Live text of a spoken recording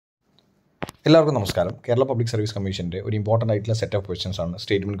എല്ലാവർക്കും നമസ്കാരം. Kerala public service കമ്മീഷൻ്റെ ഒരു ഇമ്പോർട്ടൻ്റ് ആയിട്ടുള്ള സെറ്റ് ഓഫ് ക്വസ്റ്റ്യൻസ് ആണ്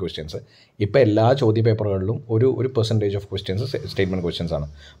സ്റ്റേറ്റ്മെൻറ്റ് ക്വസ്റ്റ്യൻസ്. ഇപ്പോൾ എല്ലാ ചോദ്യ പേപ്പറുകളിലും ഒരു percentage of questions statement questions ആണ്.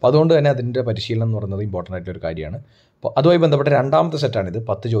 അപ്പോൾ അതുകൊണ്ട് തന്നെ അതിൻ്റെ പരിശീലനം എന്ന് പറയുന്നത് ഇമ്പോർട്ടൻ്റ് ആയിട്ടൊരു കാര്യമാണ്. അപ്പോൾ അതുമായി ബന്ധപ്പെട്ട രണ്ടാമത്തെ സെറ്റാണിത്.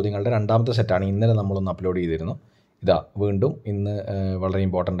 10 ചോദ്യങ്ങളുടെ രണ്ടാമത്തെ സെറ്റാണ്. ഇന്നലെ നമ്മളൊന്ന് അപ്ലോഡ് ചെയ്തിരുന്നു. ഇതാ വീണ്ടും ഇന്ന് വളരെ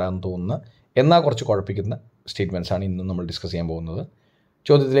ഇമ്പോർട്ടൻ്റ് ആണെന്ന് തോന്നുന്ന എന്നാൽ കുറച്ച് കുഴപ്പിക്കുന്ന സ്റ്റേറ്റ്മെൻറ്റ്സ് ആണ് ഇന്നും നമ്മൾ ഡിസ്കസ് ചെയ്യാൻ പോകുന്നത്.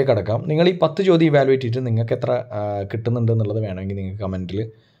 ചോദ്യത്തിലേക്ക് കടക്കാം. നിങ്ങൾ ഈ 10 ചോദ്യം ഇവാലുവേറ്റ് ചെയ്തിട്ട് നിങ്ങൾക്ക് എത്ര കിട്ടുന്നുണ്ട് എന്നുള്ളത് വേണമെങ്കിൽ നിങ്ങൾക്ക് കമൻറ്റിൽ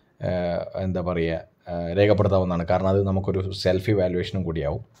എന്താ പറയുക രേഖപ്പെടുത്താവുന്നതാണ്. കാരണം അത് നമുക്കൊരു സെൽഫ് ഇവാലുവേഷനും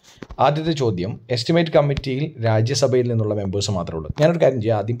കൂടിയാവും. ആദ്യത്തെ ചോദ്യം, എസ്റ്റിമേറ്റ് കമ്മിറ്റിയിൽ രാജ്യസഭയിൽ നിന്നുള്ള മെമ്പേഴ്സ് മാത്രമേ ഉള്ളൂ. ഞാനൊരു കാര്യം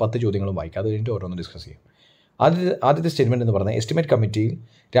ചെയ്യാം, ആദ്യം 10 ചോദ്യങ്ങളും വായിക്കാം, അത് കഴിഞ്ഞിട്ട് ഓരോന്ന് ഡിസ്കസ് ചെയ്യും. ആദ്യത്തെ സ്റ്റേറ്റ്മെൻറ്റ് എന്ന് പറഞ്ഞാൽ എസ്റ്റിമേറ്റ് കമ്മിറ്റിയിൽ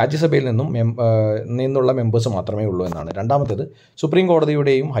രാജ്യസഭയിൽ നിന്നുള്ള മെമ്പേഴ്സ് മാത്രമേ ഉള്ളൂ എന്നാണ്. രണ്ടാമത്തേത്, സുപ്രീം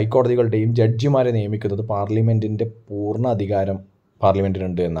കോടതിയുടെയും ഹൈക്കോടതികളുടെയും ജഡ്ജിമാരെ നിയമിക്കുന്നത് പാർലമെൻറ്റിൻ്റെ പൂർണ്ണ അധികാരം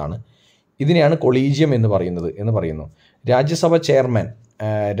പാർലമെൻറ്റിനുണ്ട് എന്നാണ്. ഇതിനെയാണ് കൊളീജിയം എന്ന് പറയുന്നു. രാജ്യസഭ ചെയർമാൻ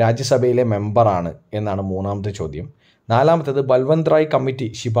രാജ്യസഭയിലെ മെമ്പറാണ് എന്നാണ് മൂന്നാമത്തെ ചോദ്യം. നാലാമത്തേത്, ബൽവന്ത് റായ് കമ്മിറ്റി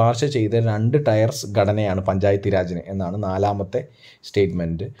ശുപാർശ ചെയ്ത 2 ടയർസ് ഘടനയാണ് പഞ്ചായത്തി രാജിന് എന്നാണ് നാലാമത്തെ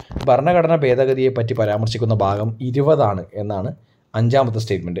സ്റ്റേറ്റ്മെൻറ്റ്. ഭരണഘടനാ ഭേദഗതിയെ പറ്റി പരാമർശിക്കുന്ന ഭാഗം 20 എന്നാണ് അഞ്ചാമത്തെ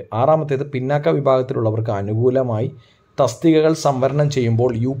സ്റ്റേറ്റ്മെൻറ്റ്. ആറാമത്തേത്, പിന്നാക്ക വിഭാഗത്തിലുള്ളവർക്ക് അനുകൂലമായി തസ്തികകൾ സംവരണം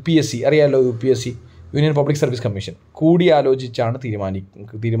ചെയ്യുമ്പോൾ UPSC അറിയാമല്ലോ, UPSC union public service commission കൂടിയാലോചിച്ചാണ്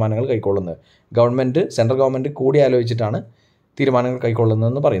തീരുമാനങ്ങൾ കൈക്കൊള്ളുന്നത്. സെൻട്രൽ ഗവൺമെൻറ് കൂടിയാലോചിച്ചിട്ടാണ് തീരുമാനങ്ങൾ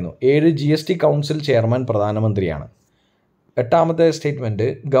കൈക്കൊള്ളുന്നതെന്ന് പറയുന്നു. 7 GST കൗൺസിൽ ചെയർമാൻ പ്രധാനമന്ത്രിയാണ്. 8ാമത്തെ സ്റ്റേറ്റ്മെൻറ്റ്,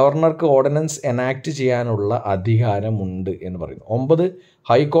 ഗവർണർക്ക് ഓർഡിനൻസ് എനാക്ട് ചെയ്യാനുള്ള അധികാരമുണ്ട് എന്ന് പറയുന്നു. 9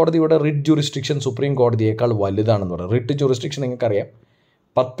 ഹൈക്കോടതിയുടെ റിട്ട് ജൂറിസ്ഡിക്ഷൻ സുപ്രീം കോടതിയേക്കാൾ വലുതാണെന്ന് പറയുന്നത്. റിട്ട് ജൂറിസ്ഡിക്ഷൻ നിങ്ങൾക്കറിയാം.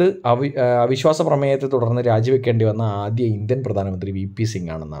 10 അവിശ്വാസ പ്രമേയത്തെ തുടർന്ന് രാജിവെക്കേണ്ടി വന്ന ആദ്യ ഇന്ത്യൻ പ്രധാനമന്ത്രി VP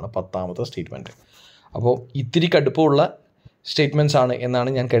സിംഗ് ആണെന്നാണ് 10ാമത്തെ സ്റ്റേറ്റ്മെൻറ്റ്. അപ്പോൾ ഇത്തിരി കടുപ്പമുള്ള സ്റ്റേറ്റ്മെൻറ്റ്സ് ആണ് എന്നാണ്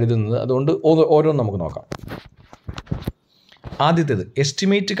ഞാൻ കരുതുന്നത്. അതുകൊണ്ട് ഓരോന്നും നമുക്ക് നോക്കാം. ആദ്യത്തേത്,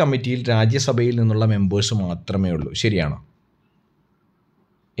 എസ്റ്റിമേറ്റ് കമ്മിറ്റിയിൽ രാജ്യസഭയിൽ നിന്നുള്ള മെമ്പേഴ്സ് മാത്രമേ ഉള്ളൂ. ശരിയാണോ?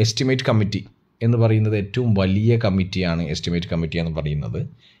 എസ്റ്റിമേറ്റ് കമ്മിറ്റി എന്ന് പറയുന്നത് ഏറ്റവും വലിയ കമ്മിറ്റിയാണ്. എസ്റ്റിമേറ്റ് കമ്മിറ്റി എന്ന് പറയുന്നത്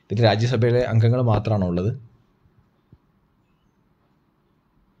ഇതിൽ രാജ്യസഭയിലെ അംഗങ്ങൾ മാത്രമാണോ ഉള്ളത്?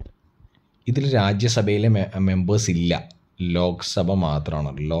 ഇതിൽ രാജ്യസഭയിലെ മെമ്പേഴ്സ് ഇല്ല, ലോക്സഭ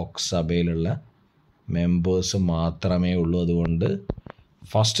മാത്രമാണ്. ലോക്സഭയിലുള്ള മെമ്പേഴ്സ് മാത്രമേ ഉള്ളൂ. അതുകൊണ്ട്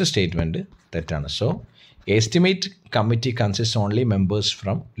ഫസ്റ്റ് സ്റ്റേറ്റ്മെൻറ്റ് തെറ്റാണ്. So estimate committee consist only members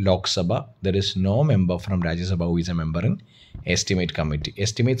from Lok Sabha. There is no member from Rajya Sabha who is A member in estimate committee.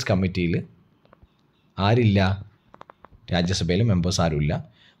 Estimates കമ്മിറ്റിയിൽ ആരില്ല? രാജ്യസഭയിലെ മെമ്പേഴ്സ് ആരുമില്ല.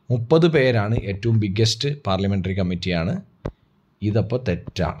 30 പേരാണ്. ഏറ്റവും ബിഗ്ഗസ്റ്റ് പാർലമെൻ്ററി കമ്മിറ്റിയാണ്. ഇതപ്പോൾ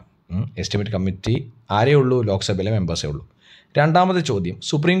തെറ്റാണ്. എസ്റ്റിമേറ്റ് കമ്മിറ്റി ആരേ ഉള്ളൂ? ലോക്സഭയിലെ മെമ്പേഴ്സേ ഉള്ളൂ. രണ്ടാമത്തെ ചോദ്യം,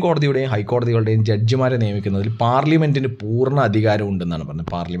 സുപ്രീം കോടതിയുടെയും ഹൈക്കോടതികളുടെയും ജഡ്ജിമാരെ നിയമിക്കുന്നതിൽ പാർലമെൻറ്റിന് പൂർണ്ണ അധികാരം ഉണ്ടെന്നാണ്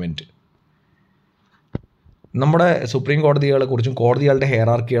പറഞ്ഞത്. പാർലമെൻറ്റ് നമ്മുടെ സുപ്രീം കോടതികളെക്കുറിച്ചും കോടതികളുടെ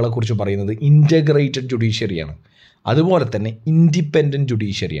ഹെയറാർക്കികളെക്കുറിച്ചും പറയുന്നത് ഇൻറ്റഗ്രേറ്റഡ് ജുഡീഷ്യറിയാണ്. അതുപോലെ തന്നെ ഇൻഡിപെൻഡൻറ്റ്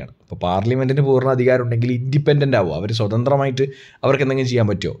ജുഡീഷ്യറിയാണ്. ഇപ്പോൾ പാർലമെൻറ്റിന് പൂർണ്ണ അധികാരം ഉണ്ടെങ്കിൽ ഇൻഡിപെൻഡൻ്റ് ആവുമോ? അവർ സ്വതന്ത്രമായിട്ട് അവർക്ക് എന്തെങ്കിലും ചെയ്യാൻ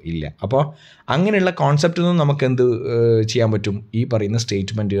പറ്റുമോ? ഇല്ല. അപ്പോൾ അങ്ങനെയുള്ള കോൺസെപ്റ്റിൽ നിന്നും നമുക്ക് എന്ത് ചെയ്യാൻ പറ്റും? ഈ പറയുന്ന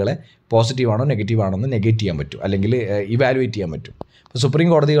സ്റ്റേറ്റ്മെൻറ്റുകളെ പോസിറ്റീവാണോ നെഗറ്റീവാണോ എന്ന് നെഗറ്റ് ചെയ്യാൻ പറ്റും, അല്ലെങ്കിൽ ഇവാലുവേറ്റ് ചെയ്യാൻ പറ്റും. ഇപ്പോൾ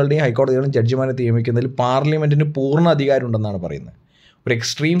സുപ്രീം കോടതികളുടെയും ഹൈക്കോടതികളുടെയും ജഡ്ജിമാരെ നിയമിക്കുന്നതിൽ പാർലമെൻറ്റിന് പൂർണ്ണ അധികാരം ഉണ്ടെന്നാണ് പറയുന്നത്. ഒരു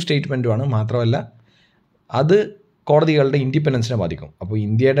എക്സ്ട്രീം സ്റ്റേറ്റ്മെൻറ്റുമാണ്. മാത്രമല്ല അത് കോടതികളുടെ ഇൻഡിപെൻഡൻസിനെ ബാധിക്കും. അപ്പോൾ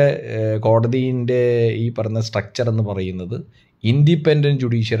ഇന്ത്യയുടെ കോടതിൻ്റെ ഈ പറഞ്ഞ സ്ട്രക്ചർ എന്ന് പറയുന്നത് ഇൻഡിപെൻഡൻറ്റ്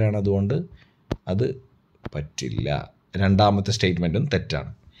ജുഡീഷ്യറിയാണ്. അതുകൊണ്ട് അത് പറ്റില്ല. രണ്ടാമത്തെ സ്റ്റേറ്റ്മെൻറ്റും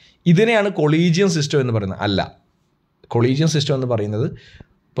തെറ്റാണ്. ഇതിനെയാണ് കൊളീജിയം സിസ്റ്റം എന്ന് പറയുന്നത്. അല്ല, കൊളീജിയം സിസ്റ്റം എന്ന് പറയുന്നത്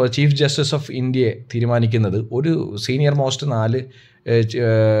ഇപ്പോൾ ചീഫ് ജസ്റ്റിസ് ഓഫ് ഇന്ത്യയെ തീരുമാനിക്കുന്നത് ഒരു സീനിയർ മോസ്റ്റ് 4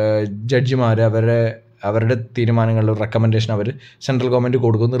 ജഡ്ജിമാർ അവരുടെ തീരുമാനങ്ങളുടെ റെക്കമെൻഡേഷൻ അവർ സെൻട്രൽ ഗവൺമെൻറ്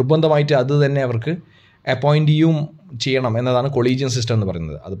കൊടുക്കും. നിർബന്ധമായിട്ട് അത് തന്നെ അവർക്ക് അപ്പോയിൻ്റ് ചെയ്യണം എന്നതാണ് കൊളീജിയം സിസ്റ്റം എന്ന്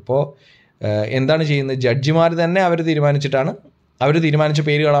പറയുന്നത്. അതിപ്പോൾ എന്താണ് ചെയ്യുന്നത്? ജഡ്ജിമാർ തന്നെ അവർ തീരുമാനിച്ച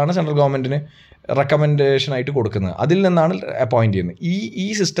പേരുകളാണ് സെൻട്രൽ ഗവൺമെൻറ്റിന് റെക്കമെൻഡേഷനായിട്ട് കൊടുക്കുന്നത്. അതിൽ നിന്നാണ് അപ്പോയിൻ്റ് ചെയ്യുന്നത്. ഈ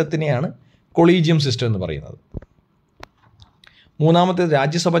സിസ്റ്റത്തിനെയാണ് കൊളീജിയം സിസ്റ്റം എന്ന് പറയുന്നത്. മൂന്നാമത്തേത്,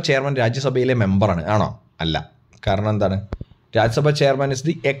 രാജ്യസഭ ചെയർമാൻ രാജ്യസഭയിലെ മെമ്പറാണ്. ആണോ? അല്ല. കാരണം എന്താണ്? Rajya Sabha chairman is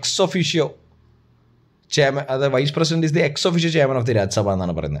the ex officio chairman, അത് vice president is the ex officio chairman of the Rajya Sabha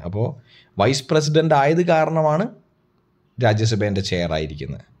എന്നാണ് പറയുന്നത്. അപ്പോൾ വൈസ് പ്രസിഡൻ്റ് ആയത് കാരണമാണ് രാജ്യസഭേൻ്റെ ചെയർ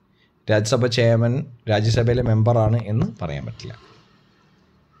ആയിരിക്കുന്നത്. രാജ്യസഭ ചെയർമാൻ രാജ്യസഭയിലെ മെമ്പറാണ് എന്ന് പറയാൻ പറ്റില്ല,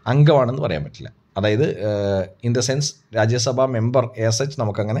 അംഗമാണെന്ന് പറയാൻ പറ്റില്ല. അതായത് in the sense Rajya Sabha member as such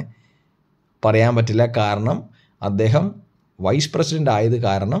നമുക്കങ്ങനെ പറയാൻ പറ്റില്ല. കാരണം അദ്ദേഹം വൈസ് പ്രസിഡൻ്റ് ആയത്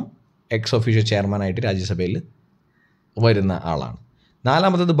കാരണം എക്സ് ഒഫീഷ്യോ ചെയർമാനായിട്ട് രാജ്യസഭയിൽ വരുന്ന ആളാണ്.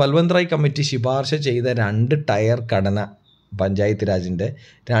 നാലാമത്തത്, ബൽവന്ത് റായ് കമ്മിറ്റി ശുപാർശ ചെയ്ത 2 ടയർ ഘടന പഞ്ചായത്ത് രാജിൻ്റെ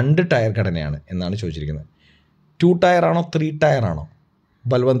 2 ടയർ ഘടനയാണ് എന്നാണ് ചോദിച്ചിരിക്കുന്നത്. 2 ടയർ ആണോ 3 ടയർ ആണോ?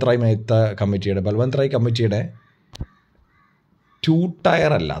 ബൽവന്ത് റായ് മേത്ത കമ്മിറ്റിയുടെ 2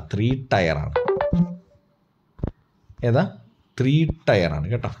 ടയർ അല്ല 3 ടയറാണ്. ഏതാ? 3 ടയറാണ്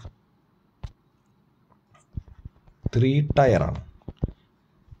കേട്ടോ, 3 ടയറാണ്.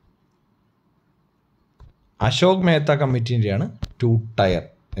 അശോക് മേത്ത കമ്മിറ്റീൻ്റെയാണ് 2 ടയർ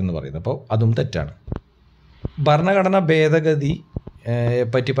എന്ന് പറയുന്നത്. അപ്പോൾ അതും തെറ്റാണ്. ഭരണഘടനാ ഭേദഗതി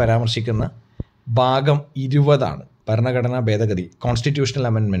പറ്റി പരാമർശിക്കുന്ന ഭാഗം 20 ഭരണഘടനാ ഭേദഗതി, കോൺസ്റ്റിറ്റ്യൂഷണൽ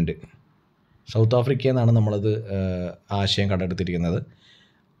അമെൻമെൻറ്റ്. സൗത്ത് ആഫ്രിക്കയിൽ നിന്നാണ് നമ്മളത് ആശയം കണ്ടെടുത്തിരിക്കുന്നത്.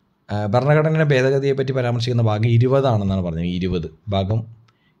 ഭരണഘടനാ ഭേദഗതിയെ പറ്റി പരാമർശിക്കുന്ന ഭാഗം 20 പറഞ്ഞത്. 20 ഭാഗം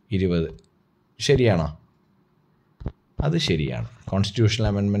 20 ശരിയാണോ? അത് ശരിയാണ്. കോൺസ്റ്റിറ്റ്യൂഷണൽ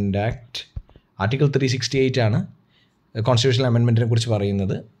അമെൻമെൻറ്റ് ആക്ട് ആർട്ടിക്കിൾ 368 ആണ് കോൺസ്റ്റിറ്റ്യൂഷണൽ അമെൻമെൻറ്റിനെ കുറിച്ച്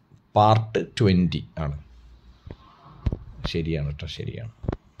പറയുന്നത്. പാർട്ട് 20 ആണ്. ശരിയാണ് കേട്ടോ, ശരിയാണ്.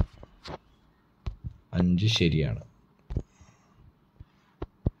 5 ശരിയാണ്,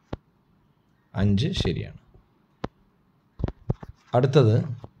 5 ശരിയാണ്. അടുത്തത്,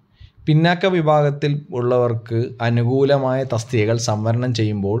 പിന്നാക്ക വിഭാഗത്തിൽ ഉള്ളവർക്ക് അനുകൂലമായ തസ്തികകൾ സംവരണം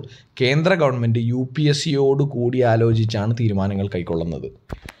ചെയ്യുമ്പോൾ കേന്ദ്ര ഗവൺമെൻറ് UPSCയോട് കൂടി ആലോചിച്ചാണ് തീരുമാനങ്ങൾ കൈക്കൊള്ളുന്നത്.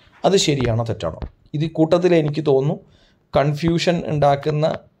 അത് ശരിയാണോ തെറ്റാണോ? ഇത് കൂട്ടത്തിൽ എനിക്ക് തോന്നുന്നു കൺഫ്യൂഷൻ ഉണ്ടാക്കുന്ന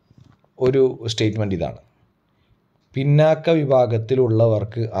ഒരു സ്റ്റേറ്റ്മെൻറ്റ് ഇതാണ്. പിന്നാക്ക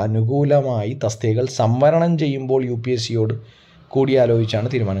വിഭാഗത്തിലുള്ളവർക്ക് അനുകൂലമായി തസ്തികകൾ സംവരണം ചെയ്യുമ്പോൾ UPSCയോട് കൂടിയാലോചിച്ചാണ്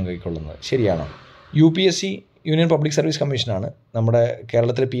തീരുമാനം കൈക്കൊള്ളുന്നത്. ശരിയാണോ? UPSC യൂണിയൻ പബ്ലിക് സർവീസ് കമ്മീഷനാണ്. നമ്മുടെ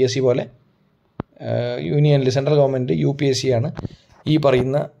കേരളത്തിലെ PSC പോലെ യൂണിയനിൽ സെൻട്രൽ ഗവൺമെൻറ് UPSC ആണ് ഈ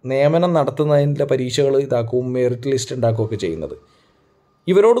പറയുന്ന നിയമനം നടത്തുന്നതിൻ്റെ പരീക്ഷകൾ ഇതാക്കുകയും മെറിറ്റ് ലിസ്റ്റ് ഉണ്ടാക്കുകയൊക്കെ ചെയ്യുന്നത്.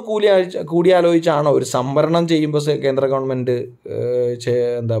 ഇവരോട് കൂടിയാലോചിച്ചാണോ ഒരു സംവരണം ചെയ്യുമ്പോൾ കേന്ദ്ര ഗവൺമെൻറ്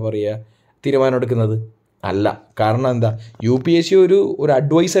എന്താ പറയുക തീരുമാനം എടുക്കുന്നത്? അല്ല. കാരണം എന്താ? UPSC ഒരു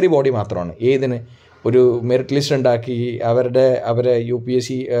അഡ്വൈസറി ബോഡി മാത്രമാണ്. ഏതിന്? ഒരു മെറിറ്റ് ലിസ്റ്റ് ഉണ്ടാക്കി അവരെ UPSC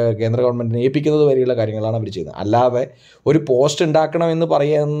കേന്ദ്ര ഗവൺമെൻറ്റിനെ ഏൽപ്പിക്കുന്നത് വരെയുള്ള കാര്യങ്ങളാണ് അവർ ചെയ്യുന്നത്. അല്ലാതെ ഒരു പോസ്റ്റ് ഉണ്ടാക്കണമെന്ന്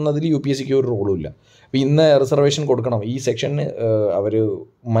പറയുന്നതിൽ UPSCക്ക് ഒരു റോളും ഇല്ല. അപ്പോൾ ഇന്ന് റിസർവേഷൻ കൊടുക്കണം, ഈ സെക്ഷന് അവർ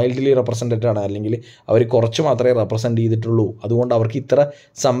മൈൽഡ്ലി റെപ്രസെൻറ്റഡ് ആണ്, അല്ലെങ്കിൽ അവർ കുറച്ച് മാത്രമേ റെപ്രസെൻറ്റ് ചെയ്തിട്ടുള്ളൂ, അതുകൊണ്ട് അവർക്ക് ഇത്ര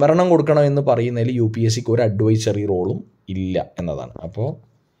സംവരണം കൊടുക്കണം എന്ന് പറയുന്നതിൽ UPSCക്ക് ഒരു അഡ്വൈസറി റോളും ഇല്ല എന്നതാണ്. അപ്പോൾ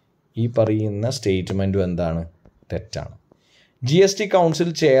ഈ പറയുന്ന സ്റ്റേറ്റ്മെൻറ്റും എന്താണ്? തെറ്റാണ്. GST കൗൺസിൽ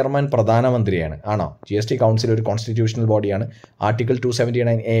ചെയർമാൻ പ്രധാനമന്ത്രിയാണ്. ആണോ? GST കൗൺസിൽ ഒരു കോൺസ്റ്റിറ്റ്യൂഷണൽ ബോഡിയാണ്. Article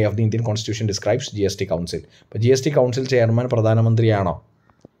 279A of the Indian constitution describes GST council. അപ്പോൾ GST കൗൺസിൽ ചെയർമാൻ പ്രധാനമന്ത്രിയാണോ?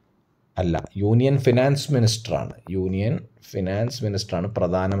 അല്ല, union finance മിനിസ്റ്ററാണ്. Union finance മിനിസ്റ്ററാണ്,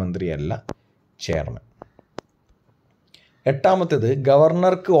 പ്രധാനമന്ത്രിയല്ല chairman. 8ാമത്തേത്,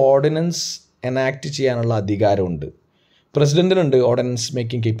 ഗവർണർക്ക് ഓർഡിനൻസ് എനാക്ട് ചെയ്യാനുള്ള അധികാരമുണ്ട്. പ്രസിഡൻറ്റിനുണ്ട് ഓർഡിനൻസ്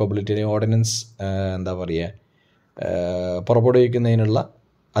മേക്കിംഗ് കേപ്പബിലിറ്റി, അല്ലെങ്കിൽ ഓർഡിനൻസ് എന്താ പറയുക പുറപ്പെടുവിക്കുന്നതിനുള്ള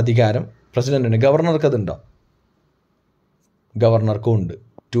അധികാരം പ്രസിഡൻറ്റിന്. ഗവർണർക്ക് അതുണ്ടോ? ഗവർണർക്കും ഉണ്ട്.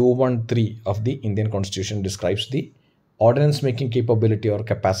 213 of the Indian constitution describes the ordinance making capability or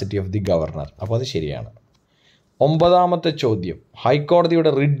capacity of the governor. അപ്പോൾ അത് ശരിയാണ്. 9ാമത്തെ ചോദ്യം,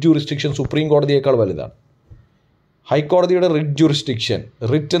 ഹൈക്കോടതിയുടെ റിറ്റ് ജൂറിസ്ഡിക്ഷൻ സുപ്രീം കോടതിയേക്കാൾ വലുതാണ്. ഹൈക്കോടതിയുടെ റിറ്റ് ജൂറിസ്ഡിക്ഷൻ,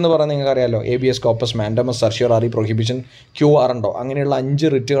 റിറ്റ് എന്ന് പറഞ്ഞാൽ നിങ്ങൾക്ക് അറിയാമല്ലോ, ABS corpus, mandamus, സർഷ്യോറാറി, prohibition, QR ഉണ്ടോ, അങ്ങനെയുള്ള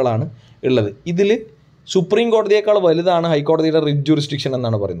 5 റിറ്റുകളാണ് ഉള്ളത്. ഇതിൽ സുപ്രീം കോടതിയേക്കാൾ വലുതാണ് ഹൈക്കോടതിയുടെ റിറ്റ് ജൂറിസ്ഡിക്ഷൻ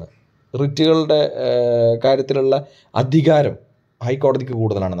എന്നാണ് പറയുന്നത്. റിറ്റുകളുടെ കാര്യത്തിലുള്ള അധികാരം ഹൈക്കോടതിക്ക്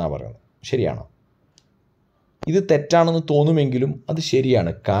കൂടുതലാണെന്നാണ് പറയുന്നത്. ശരിയാണോ? ഇത് തെറ്റാണെന്ന് തോന്നുമെങ്കിലും അത്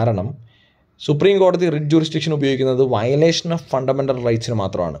ശരിയാണ്. കാരണം സുപ്രീം കോടതി റിറ്റ് ജൂറിസ്ഡിക്ഷൻ ഉപയോഗിക്കുന്നത് വയലേഷൻ ഓഫ് ഫണ്ടമെൻ്റൽ റൈറ്റ്സിന്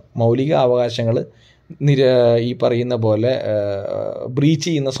മാത്രമാണ്. മൗലിക അവകാശങ്ങൾ ഈ പറയുന്ന പോലെ ബ്രീച്ച്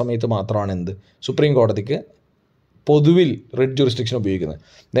ചെയ്യുന്ന സമയത്ത് മാത്രമാണ് സുപ്രീം കോടതിക്ക് പൊതുവിൽ റിറ്റ് ജൂറിസ്ഡിക്ഷൻ ഉപയോഗിക്കുന്നത്.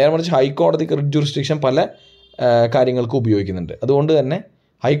 നേരെ മറിച്ച് ഹൈക്കോടതിക്ക് റിറ്റ് ജൂറിസ്ഡിക്ഷൻ പല കാര്യങ്ങൾക്കും ഉപയോഗിക്കുന്നുണ്ട്. അതുകൊണ്ട് തന്നെ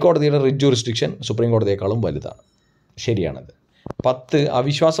ഹൈക്കോടതിയുടെ റിറ്റ് ജൂറിസ്ഡിക്ഷൻ സുപ്രീം കോടതിയേക്കാളും വലുതാണ്. ശരിയാണത്. 10,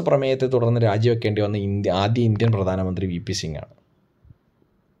 അവിശ്വാസ പ്രമേയത്തെ തുടർന്ന് രാജിവെക്കേണ്ടി വന്ന ആദ്യ ഇന്ത്യൻ പ്രധാനമന്ത്രി VP സിംഗ് ആണ്.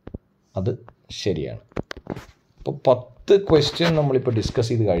 അത് ശരിയാണ്. അപ്പോൾ 10 ക്വസ്റ്റ്യൻ നമ്മളിപ്പോൾ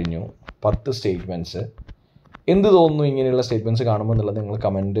ഡിസ്കസ് ചെയ്ത് കഴിഞ്ഞു. 10 സ്റ്റേറ്റ്മെൻറ്റ്സ്. എന്ത് തോന്നുന്നു ഇങ്ങനെയുള്ള സ്റ്റേറ്റ്മെൻറ്റ്സ് കാണുമ്പോൾ എന്നുള്ളത് നിങ്ങൾ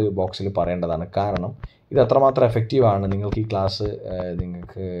കമൻറ്റ് ബോക്സിൽ പറയേണ്ടതാണ്. കാരണം ഇത് അത്രമാത്രം എഫക്റ്റീവാണ്. നിങ്ങൾക്ക് ഈ ക്ലാസ്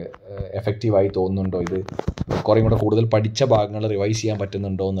നിങ്ങൾക്ക് എഫക്റ്റീവായി തോന്നുന്നുണ്ടോ, ഇത് കുറേ കൂടെ കൂടുതൽ പഠിച്ച ഭാഗങ്ങൾ റിവൈസ് ചെയ്യാൻ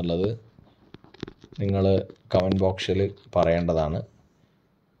പറ്റുന്നുണ്ടോ എന്നുള്ളത് നിങ്ങൾ കമൻറ്റ് ബോക്സിൽ പറയേണ്ടതാണ്.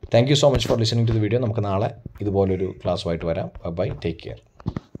 Thank you so much for listening to the video. നമുക്ക് നാളെ ഇതുപോലൊരു ക്ലാസ്സുമായിട്ട് വരാം. By, take care.